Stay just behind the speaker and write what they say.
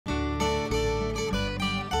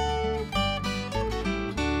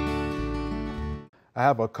I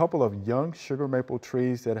have a couple of young sugar maple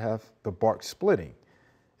trees that have the bark splitting.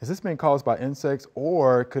 Is this being caused by insects,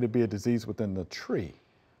 or could it be a disease within the tree?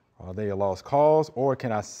 Are they a lost cause, or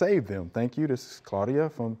can I save them? Thank you. This is Claudia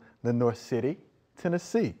from Lenore City,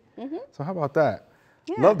 Tennessee. So how about that?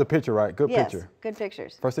 Yeah. Love the picture, right? Good yes, picture. Good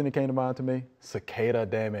pictures. First thing that came to mind to me, cicada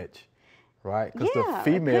damage, right? Because Yeah, the it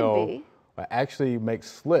female could be. actually makes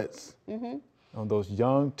slits on those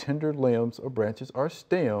young, tender limbs or branches or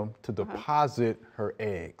stem to deposit her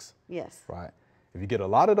eggs. Yes. Right? If you get a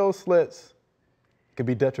lot of those slits, it could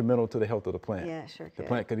be detrimental to the health of the plant. Yeah, sure could. The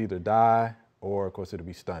plant could either die or, of course, it'll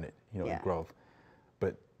be stunted, in Yeah. growth.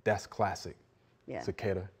 But that's classic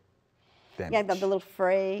cicada damage. Yeah, the little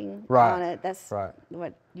fraying Right, on it. That's right.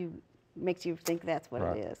 what makes you think that's what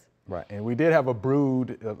it is. Right, and we did have a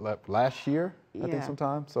brood last year, I think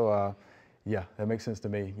sometime. So yeah, that makes sense to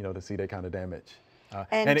me, to see that kind of damage.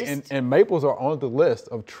 And maples are on the list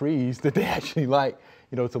of trees that they actually like,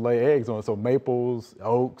 to lay eggs on. So maples,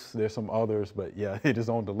 oaks, there's some others, but yeah, it is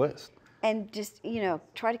on the list. And just,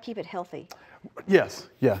 try to keep it healthy. Yes,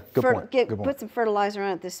 yeah, good point. Good point. Put some fertilizer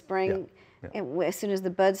on it this spring, and as soon as the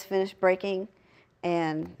buds finish breaking,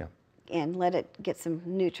 and let it get some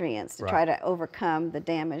nutrients to try to overcome the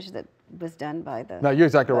damage that was done by the No, you're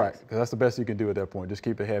exactly bugs. right, because that's the best you can do at that point. Just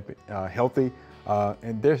keep it happy, healthy,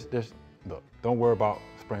 and look, don't worry about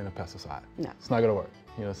spraying a pesticide. No. It's not gonna work.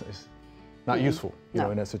 It's not useful,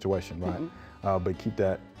 in that situation, right? But keep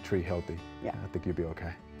that tree healthy. Yeah. I think you'll be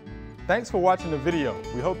okay. Thanks for watching the video.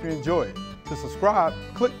 We hope you enjoyed. To subscribe,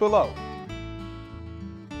 click below.